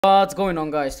What's going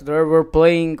on, guys? Today we're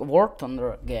playing War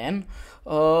Thunder again.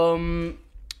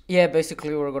 Yeah,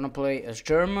 basically we're gonna play as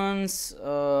Germans.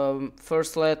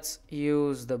 First, let's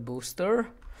use the booster.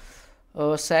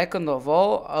 Second of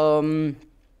all,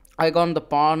 I got the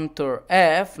Panther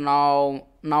F. Now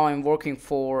I'm working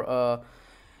for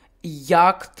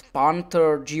Yacht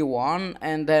Panther G1,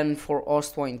 and then for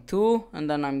Ostwine 2, and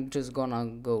then I'm just gonna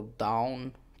go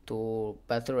down to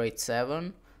Battle Rate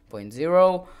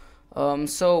 7.0.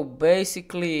 So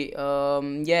basically,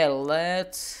 yeah,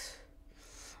 let's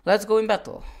go in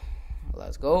battle.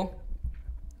 Let's go.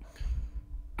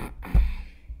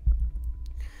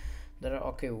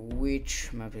 Okay,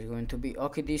 which map is going to be?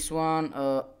 Okay, this one.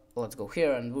 Let's go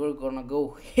here, and we're gonna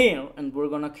go here, and we're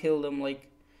gonna kill them like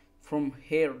from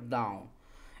here down.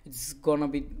 It's gonna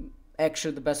be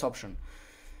actually the best option.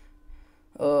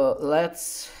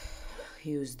 Let's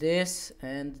use this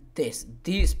and this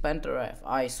Panther F.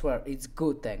 I swear it's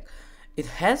good tank. It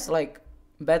has like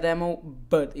bad ammo,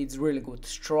 but it's really good,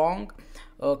 strong,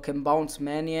 can bounce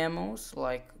many ammos,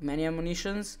 like many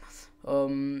ammunitions,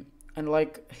 and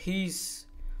like his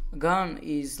gun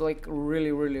is like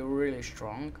really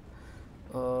strong.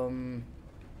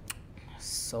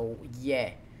 So yeah,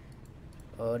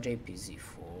 JPZ4,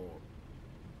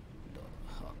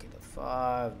 okay, the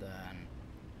 5, then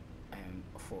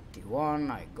M41,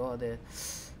 I got it,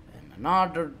 and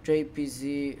another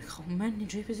JPZ. How many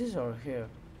JPZs are here?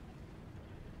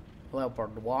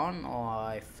 Leopard 1. Oh,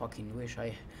 I fucking wish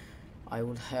I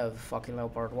would have fucking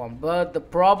Leopard 1, but the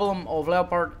problem of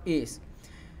Leopard is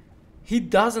he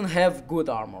doesn't have good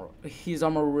armor. His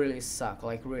armor really sucks,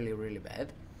 like really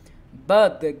bad.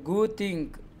 But the good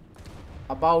thing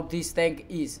about this tank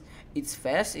is it's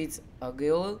fast, it's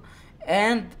agile,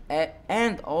 and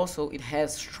also it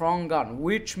has strong gun,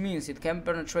 which means it can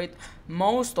penetrate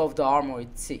most of the armor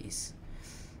it sees.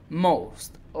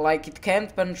 Most, like it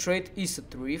can't penetrate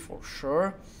IS-3 for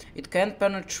sure. It can't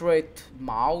penetrate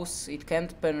mouse. It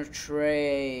can't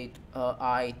penetrate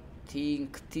I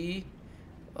think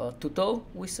Tuto,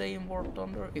 we say in War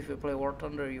Thunder. If you play War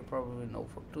Thunder, you probably know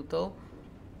for Tuto.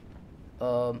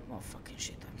 Oh fucking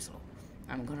shit, I'm slow.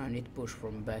 I'm gonna need push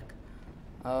from back.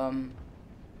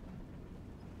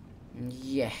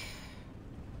 Yeah.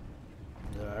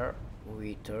 There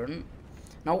we turn.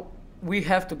 Now we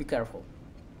have to be careful.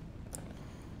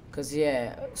 Cause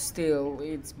yeah, still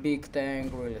it's big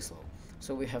tank, really slow.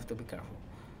 So we have to be careful.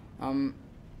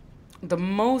 The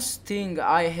most thing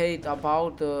I hate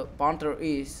about the Panther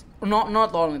is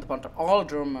not only the Panther, all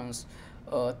Germans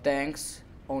tanks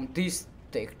on this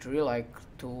tech tree, like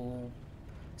 2,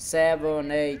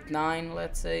 7, 8, 9,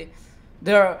 let's say,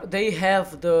 they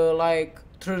have the like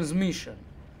transmission,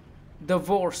 the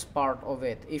worst part of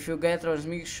it. If you get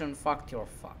transmission fucked, you're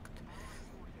fucked.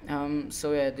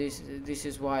 So yeah, this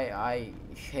is why I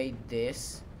hate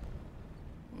this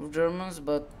of Germans,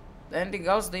 but anything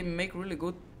else, they make really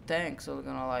good tanks. I'm not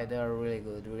gonna lie, they are really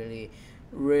good,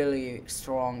 really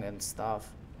strong and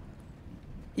stuff,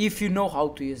 if you know how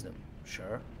to use them.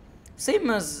 Sure, same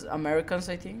as Americans,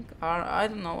 I think. I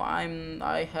don't know,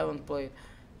 I haven't played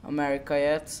America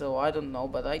yet, so I don't know,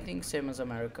 but I think same as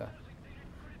America.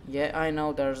 Yeah, I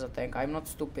know there's a tank, I'm not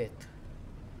stupid.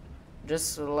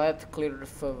 Just let clear the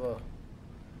favor.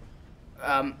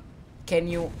 Can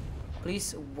you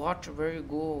please watch where you're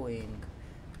going?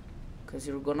 Cause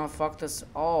you're gonna fuck us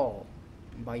all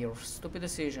by your stupid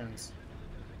decisions.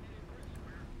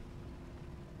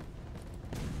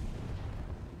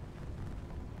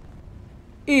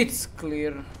 It's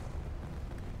clear.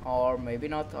 Or maybe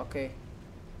not, okay.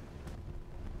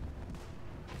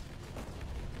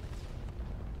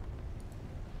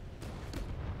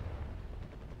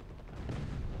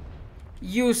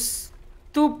 You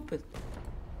stupid.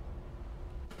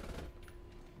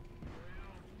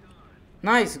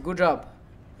 Nice, good job.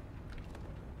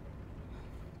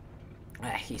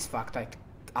 He's fucked.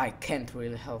 I can't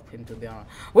really help him, to be honest.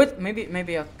 Wait,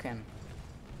 maybe I can.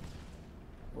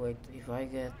 Wait, if I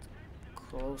get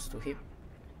close to him.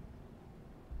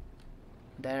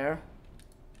 There.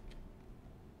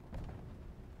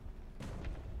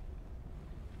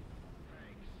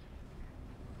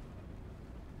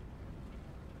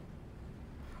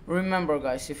 Remember,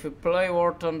 guys, if you play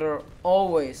War Thunder,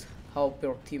 always help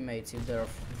your teammates if they're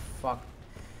fucked.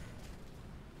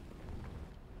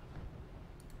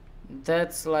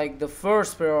 That's like the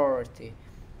first priority.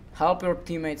 Help your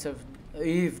teammates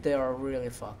if they are really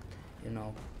fucked, you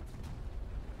know.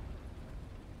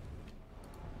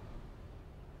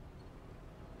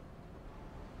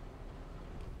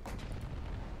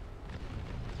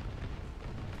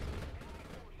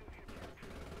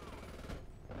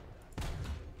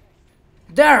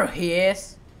 There he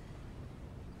is!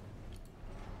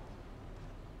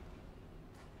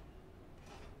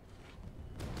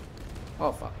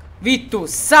 Oh fuck. Vittu,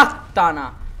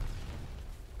 satana!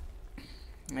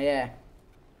 Yeah.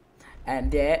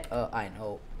 And yeah, I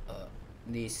know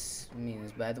this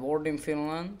means bad word in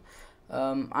Finland.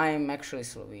 I'm actually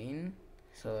Slovene,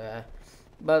 so yeah.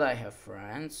 But I have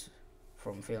friends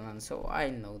from Finland, so I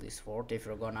know this word. If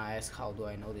you're gonna ask how do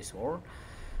I know this word,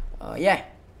 yeah,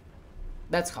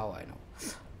 that's how I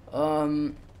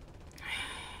know.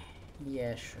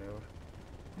 Yeah, sure.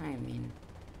 I mean,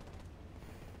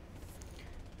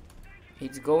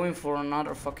 it's going for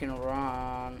another fucking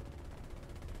run.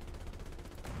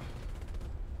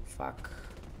 Fuck.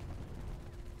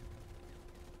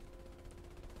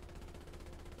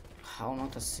 How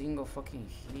not a single fucking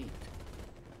hit?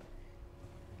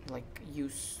 Like, you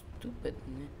stupid.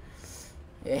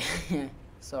 Yeah,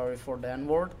 sorry for the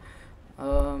N-word.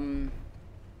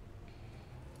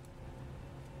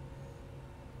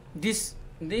 This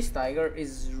tiger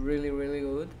is really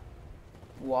good.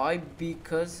 Why?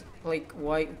 Because like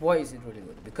why is it really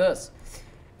good? Because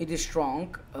it is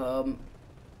strong.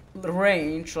 The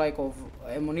range like of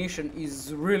ammunition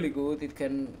is really good. It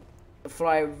can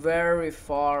fly very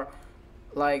far,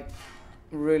 like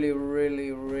really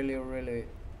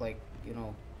like, you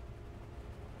know,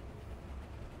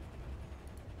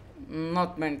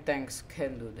 not many tanks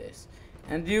can do this.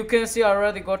 And you can see I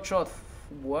already got shot.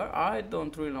 Where? I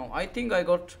don't really know. I think I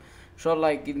got shot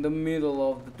like in the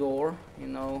middle of the door, you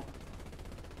know,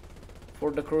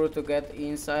 for the crew to get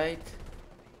inside.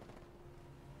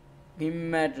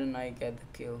 Imagine I get the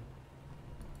kill.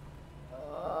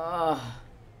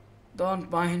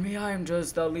 Don't mind me, I'm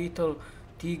just a little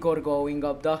tiger going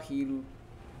up the hill.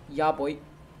 Yeah, boy.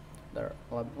 There,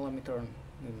 let me turn.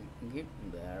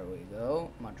 There we go,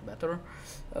 much better.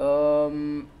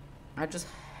 I just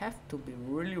have to be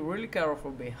really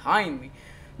careful behind me.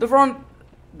 The front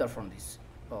is.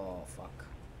 Oh fuck.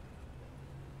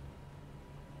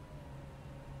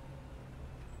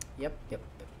 Yep.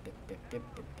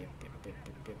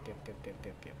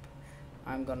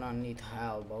 I'm gonna need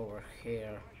help over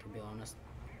here, to be honest.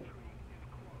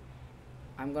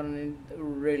 I'm gonna need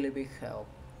really big help.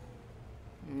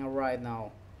 Right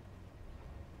now,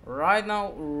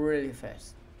 really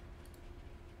fast.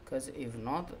 Cause if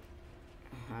not,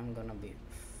 I'm gonna be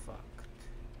fucked.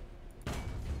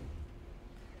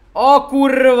 Oh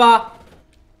kurva!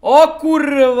 Oh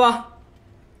kurva!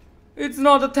 It's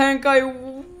not a tank.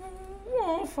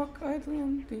 Oh fuck! I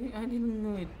didn't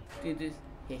know it is.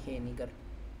 Hey nigger.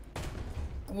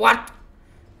 What?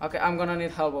 Okay, I'm gonna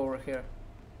need help over here.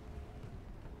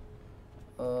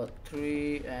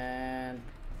 3 and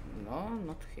no,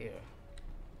 not here.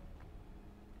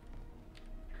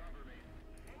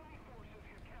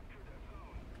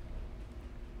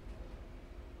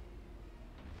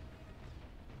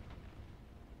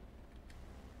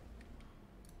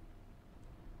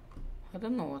 I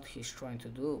don't know what he's trying to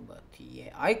do, but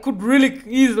yeah, I could really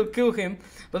easily kill him,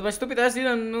 but my stupid ass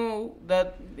didn't know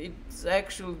that it's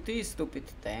actually this stupid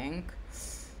tank.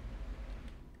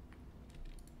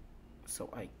 So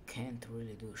I can't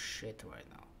really do shit right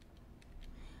now.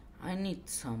 I need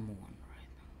someone right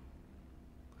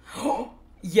now.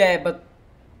 Yeah, but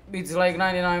it's like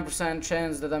 99%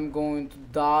 chance that I'm going to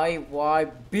die. Why?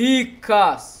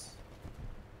 Because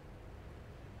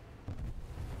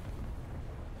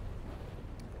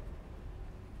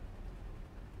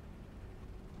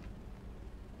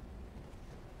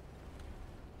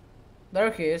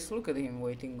there he is. Look at him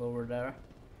waiting over there.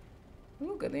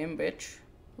 Look at him, bitch.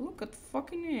 Look at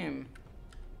fucking him.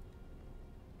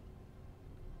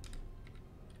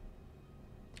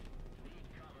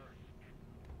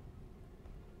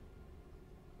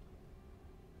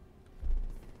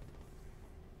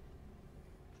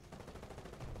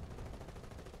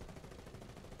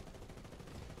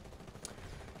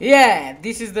 Yeah,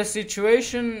 this is the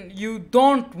situation you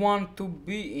don't want to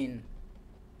be in.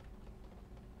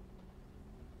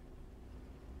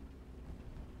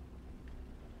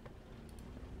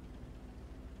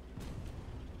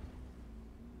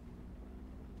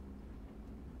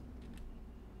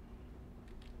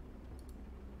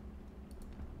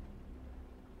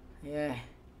 Yeah,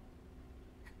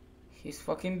 he's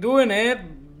fucking doing it,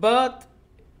 but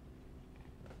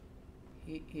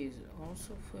he is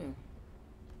also failing.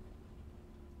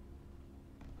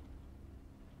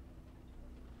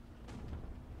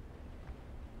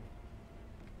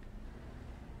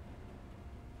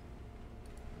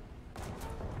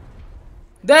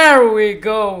 There we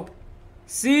go.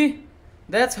 See?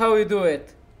 That's how you do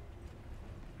it.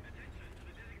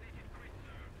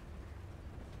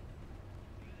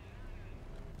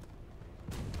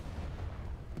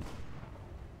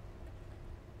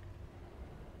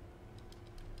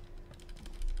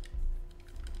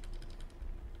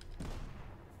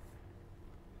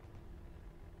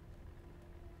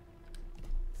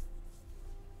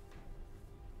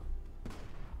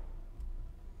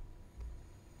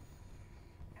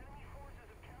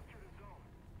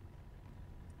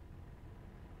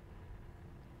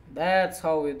 That's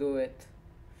how we do it.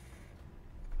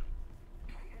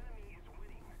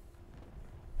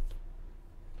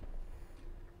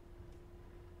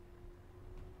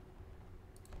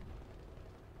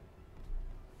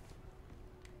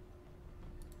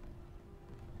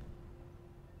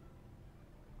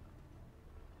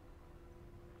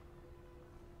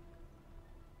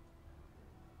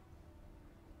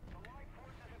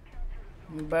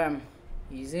 Bam.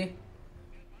 Easy.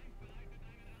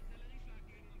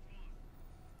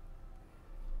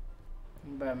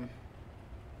 Bam.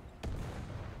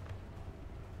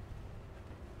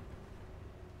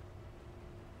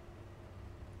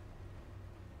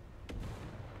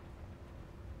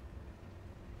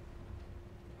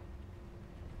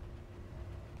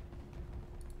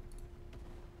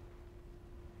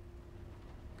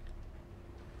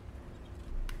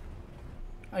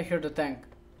 I hear the tank.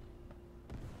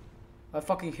 I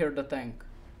fucking hear the tank.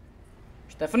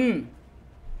 Stefan!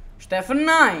 Stefan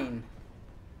 9!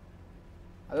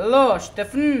 Hello,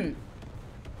 Stefan!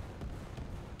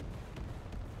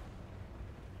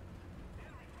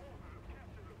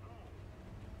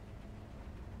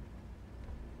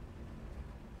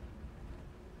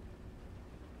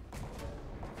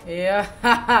 Yeah,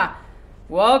 haha!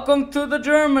 Welcome to the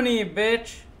Germany,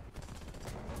 bitch!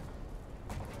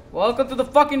 Welcome to the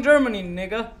fucking Germany,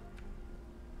 nigga!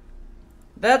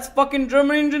 That's fucking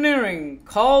German engineering,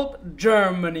 called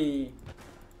Germany!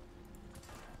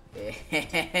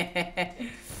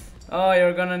 Oh,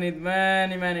 you're gonna need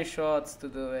many shots to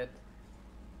do it.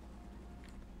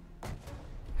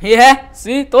 Yeah,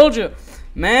 see, told you,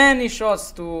 many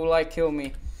shots to like kill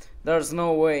me. There's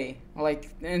no way. Like,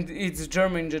 and it's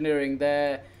German engineering.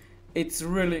 That it's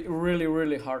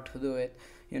really hard to do it,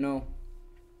 you know.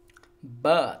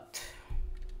 But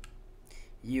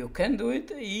you can do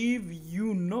it if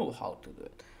you know how to do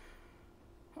it.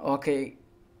 Okay.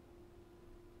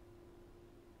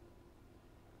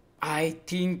 I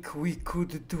think we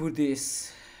could do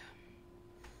this.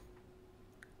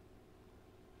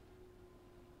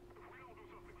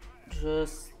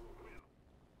 Just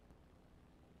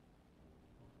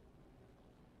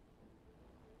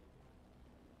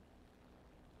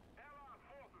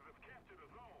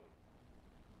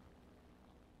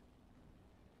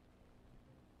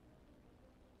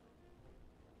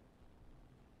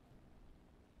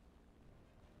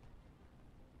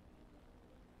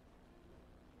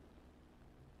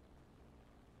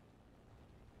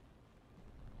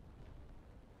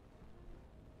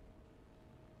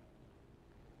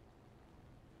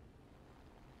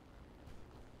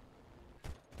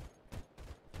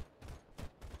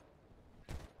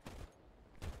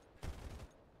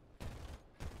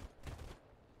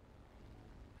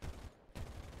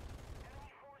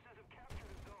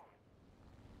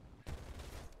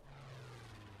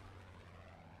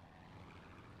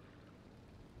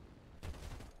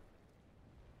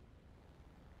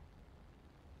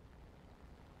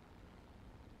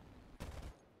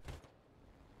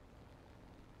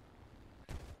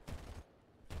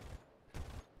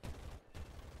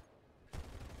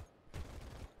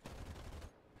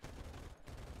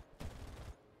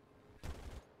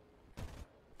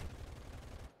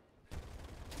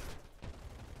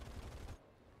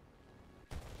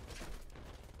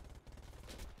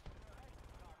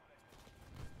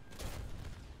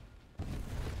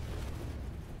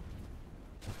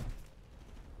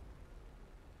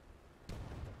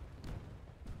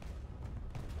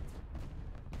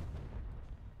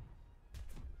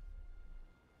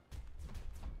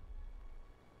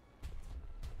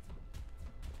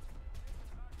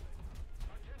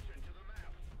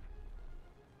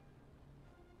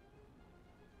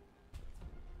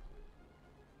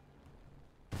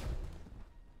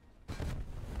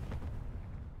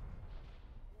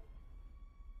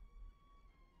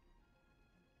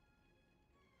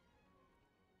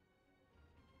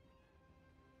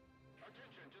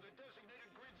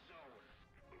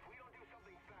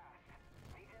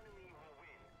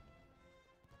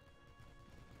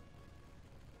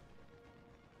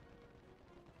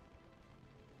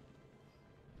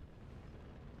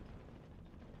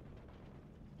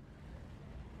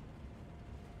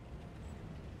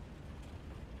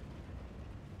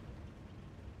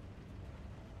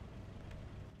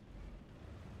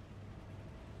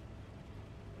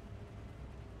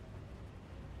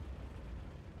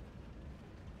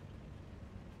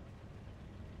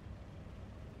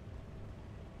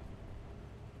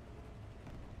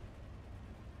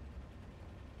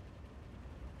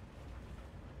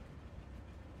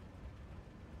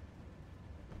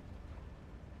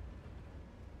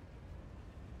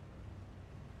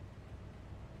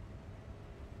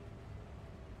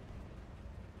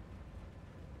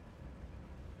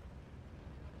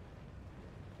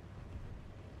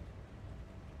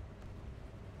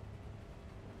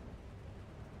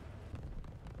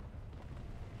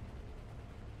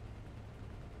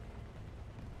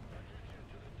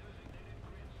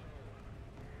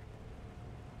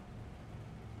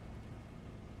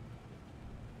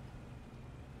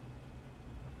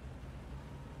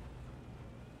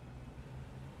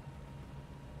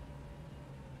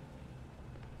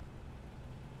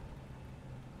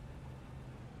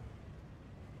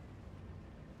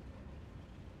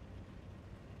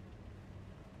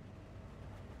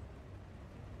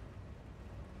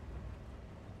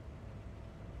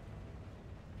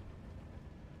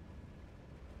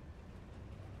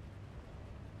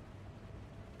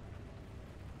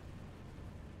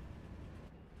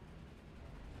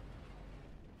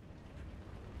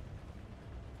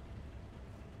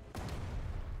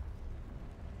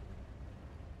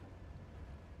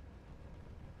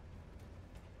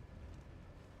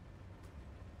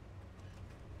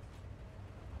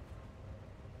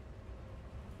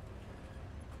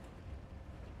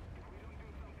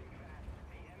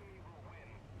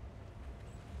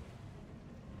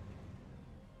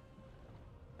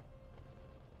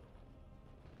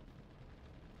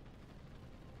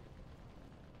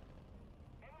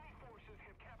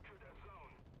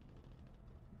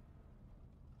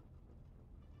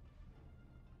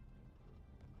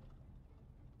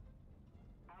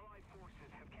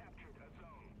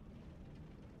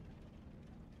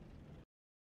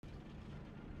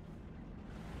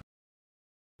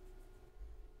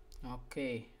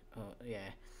Okay, yeah.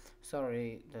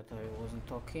 Sorry that I wasn't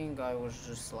talking. I was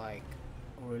just like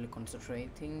really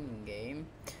concentrating in game.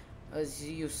 As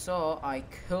you saw, I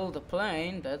killed a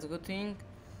plane. That's a good thing.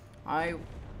 I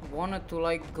wanted to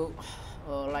like go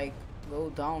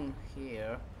down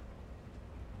here.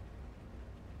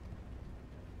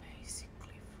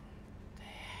 Basically from there.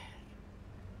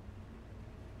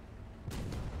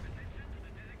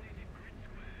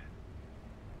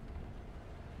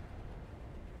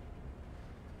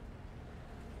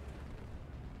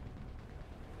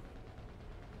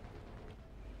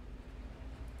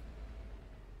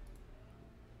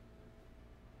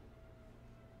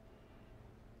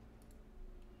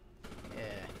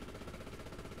 Yeah,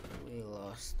 we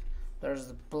lost. There's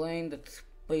the plane that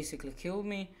basically killed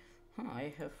me. Huh,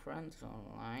 I have friends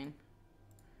online.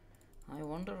 I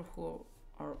wonder who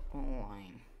are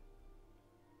online.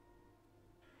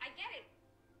 I get it.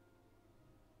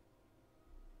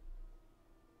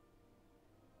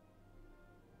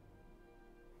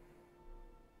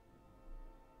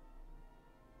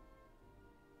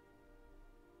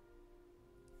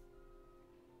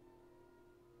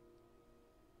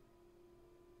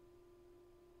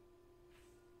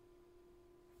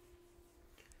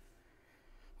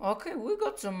 Okay, we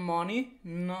got some money,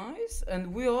 nice,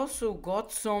 and we also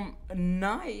got some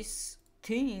nice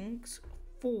things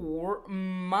for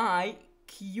my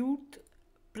cute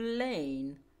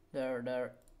plane.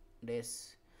 There,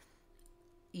 this.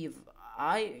 If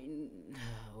I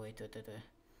wait.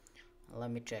 Let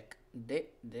me check.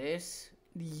 This,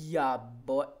 yeah,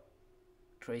 but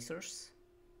tracers.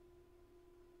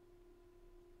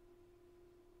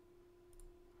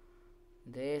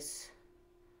 This.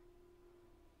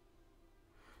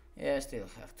 Yeah, I still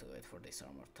have to wait for these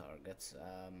armor targets.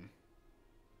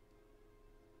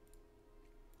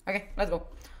 Okay, let's go.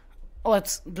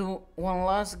 Let's do one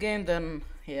last game, then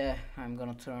yeah, I'm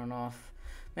gonna turn off.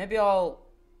 Maybe I'll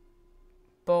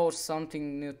post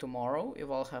something new tomorrow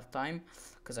if I'll have time,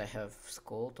 because I have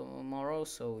school tomorrow,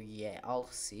 so yeah, I'll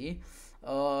see.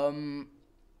 Um,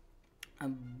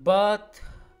 but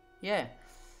yeah,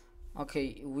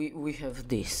 okay, we have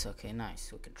this. Okay,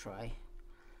 nice, we can try.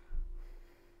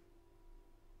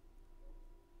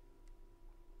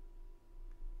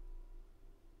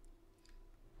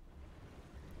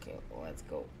 Okay, let's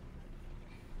go.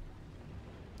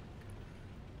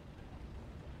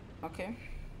 Okay.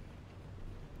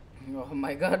 Oh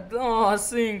my god, oh,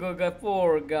 single guy,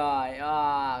 poor guy.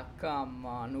 Ah, come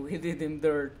on, we did him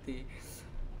dirty.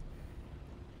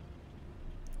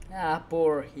 Ah,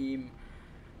 poor him.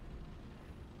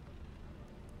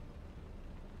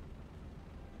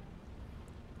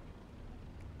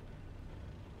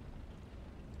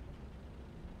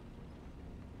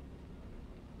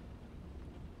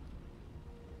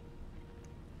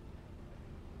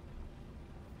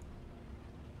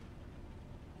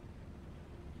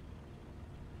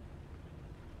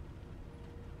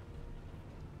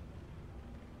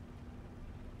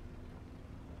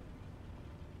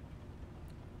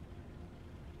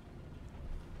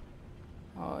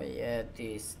 Oh yeah,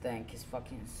 this tank is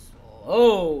fucking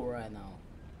slow right now.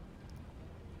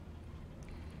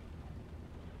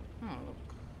 Oh look,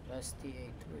 that's TA3,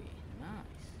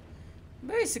 nice.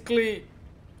 Basically,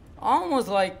 almost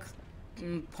like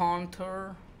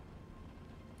Panther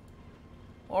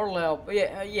or Leopard.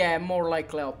 Yeah, more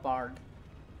like Leopard.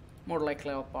 More like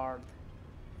Leopard.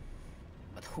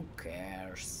 But who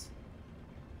cares?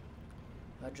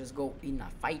 Let's just go in a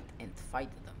fight and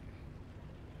fight them.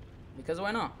 Because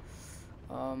why not?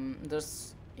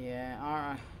 There's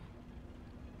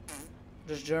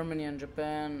there's Germany and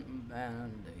Japan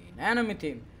and the enemy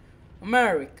team,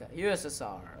 America,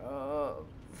 USSR,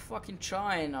 fucking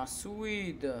China,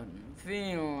 Sweden,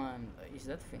 Finland. Is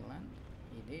that Finland?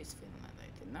 It is Finland. I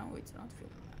think no, it's not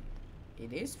Finland.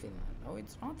 It is Finland. No,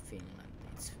 it's not Finland.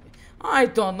 I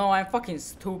don't know. I'm fucking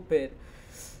stupid.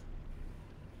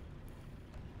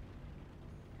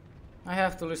 I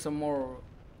have to listen more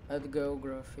at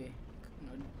geography,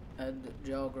 at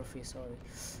geography. Sorry,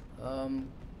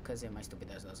 cause yeah, my stupid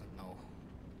ass doesn't know.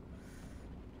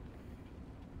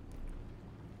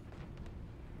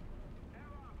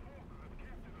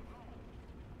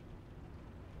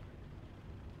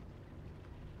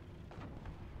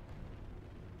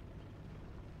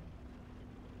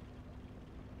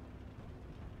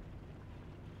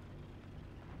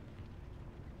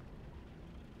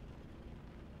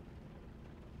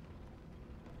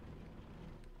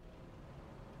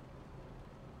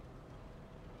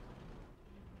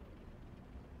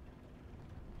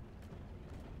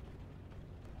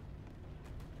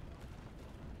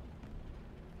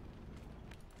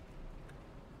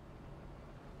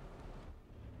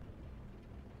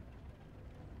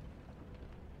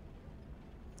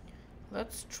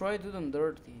 Let's try do them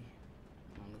dirty.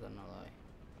 Not gonna lie.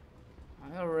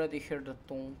 I already heard the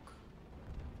tonk.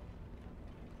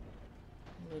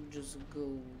 Let's just go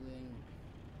in.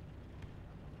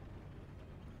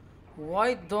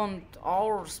 Why don't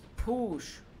ours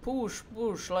push? Push,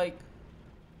 like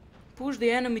push the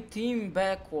enemy team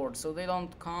backwards so they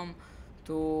don't come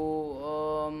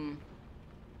to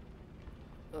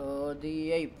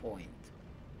the A point.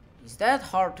 Is that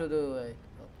hard to do it?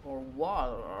 Or what?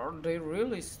 Are they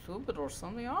really stupid or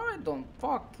something? I don't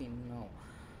fucking know.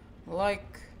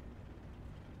 Like,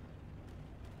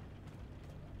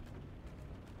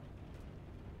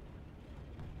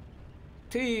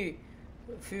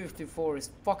 T-54 is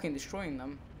fucking destroying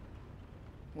them.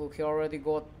 Look, he already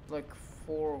got like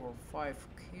 4 or 5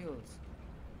 kills.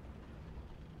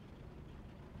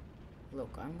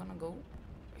 Look, I'm gonna go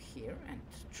here and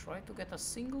try to get a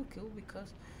single kill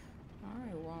because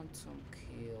I want some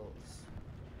kills.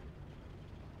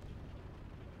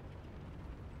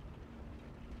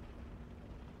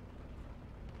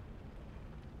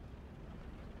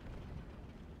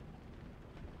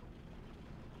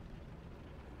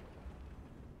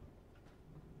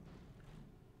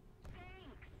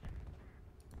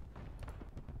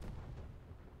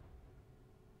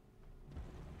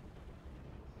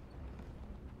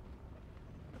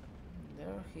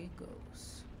 There he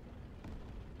goes.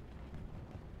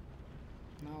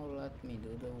 Now let me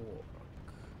do the work.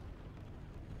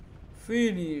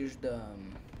 Finish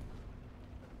them.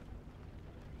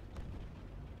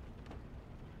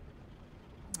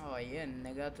 Oh yeah,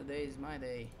 nigga, today is my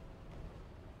day.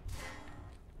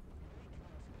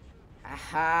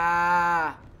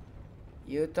 Aha!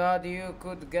 You thought you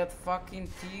could get fucking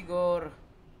Tigor,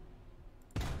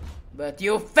 but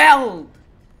you failed!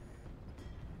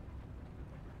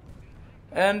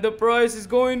 And the price is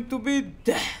going to be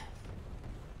death.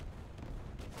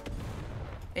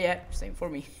 Yeah, same for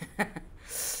me.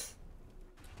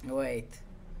 Wait.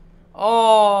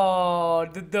 Oh,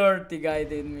 the dirty guy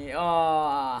did me.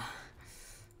 Oh.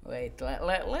 Wait,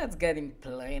 let's get him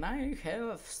plain. I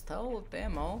have stealth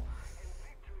ammo.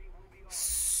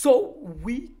 So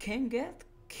we can get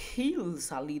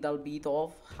kills a little bit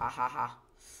of. Ha ha ha.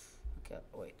 Okay,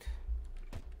 wait.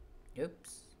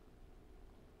 Oops.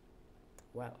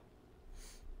 Well,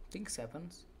 things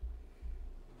happens.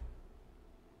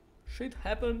 Shit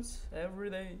happens every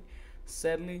day,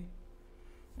 sadly.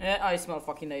 Yeah, I smell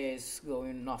fucking AAs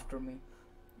going after me.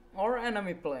 Or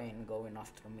enemy plane going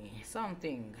after me.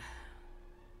 Something.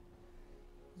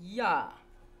 Yeah.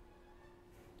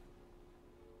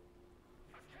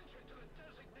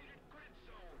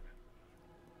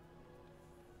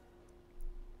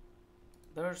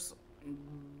 There's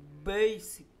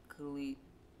basically...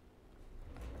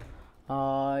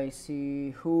 I see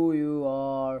who you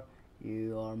are.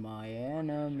 You are my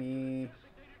enemy.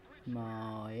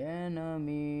 My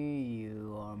enemy.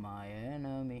 You are my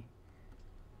enemy.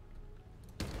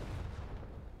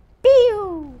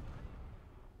 Pew!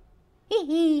 Hee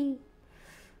hee.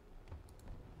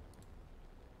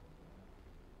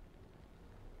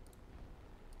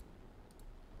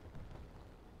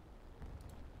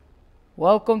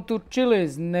 Welcome to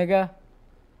Chili's, nigga.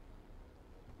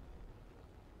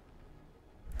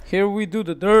 Here we do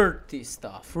the dirty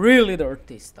stuff, really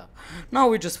dirty stuff. Now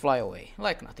we just fly away,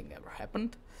 like nothing ever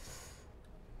happened.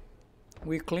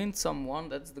 We cleaned someone,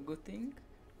 that's the good thing.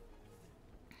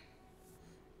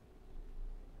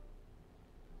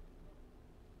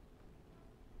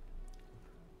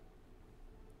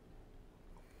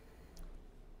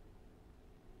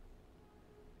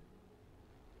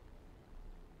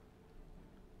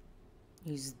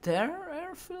 Is there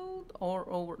airfield or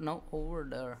over? No, over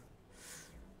there.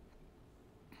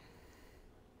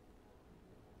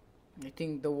 I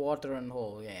think the water and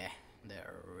hole, yeah,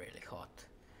 they're really hot.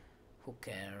 Who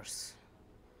cares?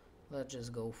 Let's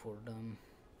just go for them.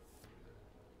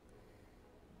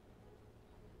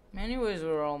 Anyways,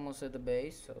 we're almost at the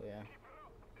base, so yeah.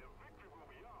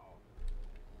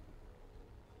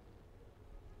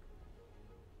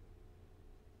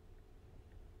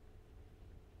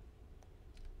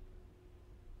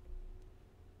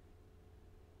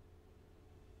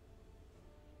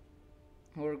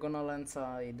 We're gonna land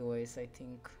sideways, I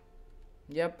think.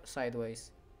 Yep,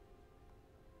 sideways.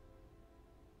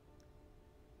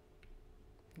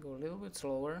 Go a little bit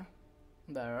slower.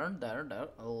 There,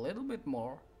 a little bit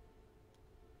more.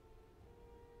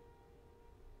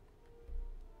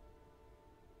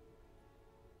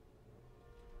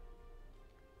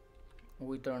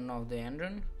 We turn off the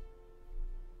engine.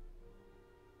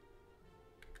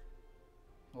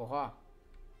 Oha.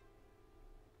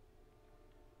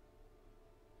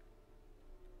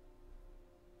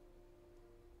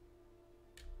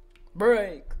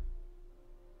 Break!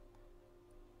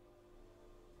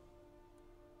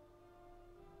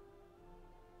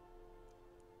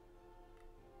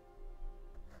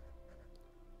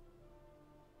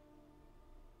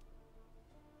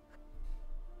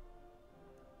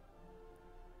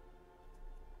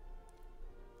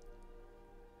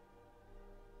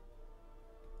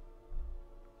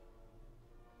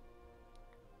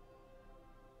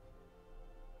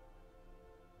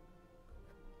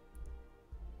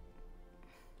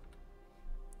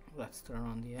 Let's turn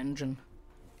on the engine.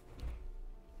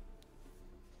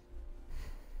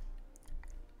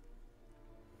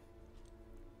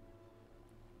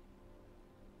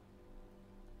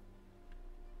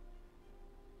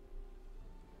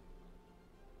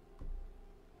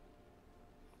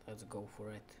 Let's go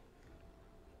for it.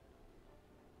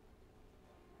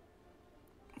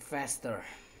 Faster.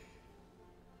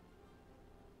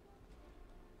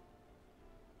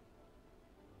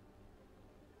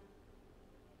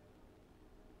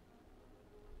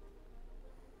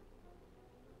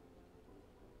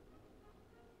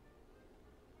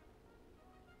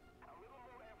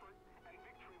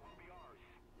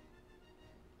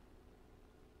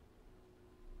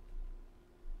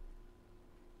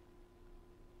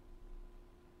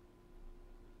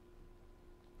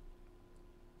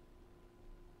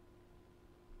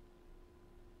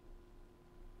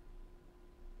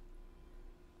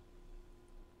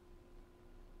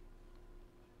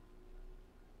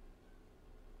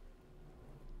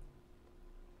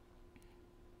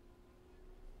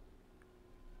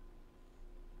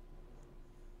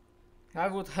 I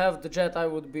would have the jet, I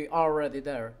would be already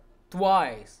there.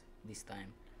 Twice this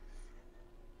time.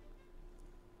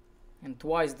 And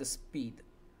twice the speed.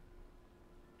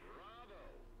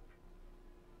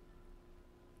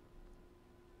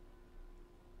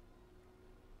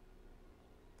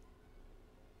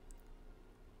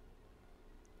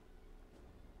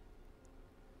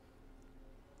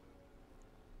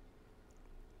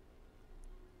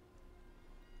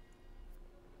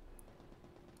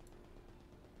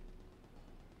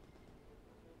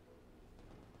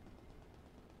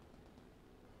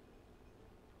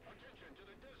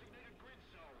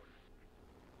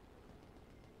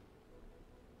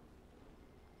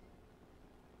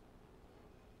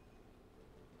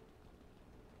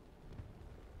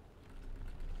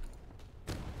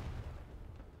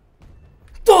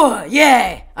 Oh,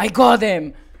 yeah! I got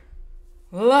him!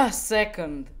 Last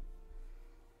second.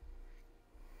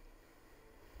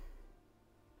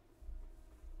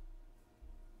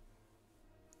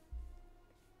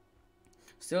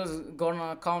 Still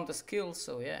gonna count as kills,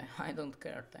 so yeah, I don't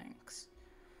care, thanks.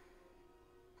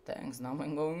 Thanks, now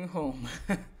I'm going home.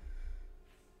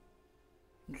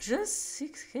 Just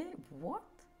 6k? What?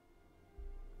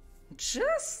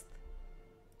 Just?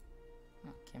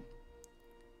 Okay.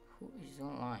 Who is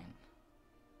online?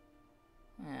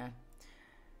 Yeah.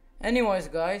 Anyways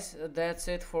guys, that's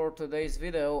it for today's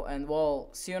video, and well,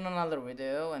 see you in another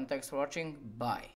video, and thanks for watching, bye.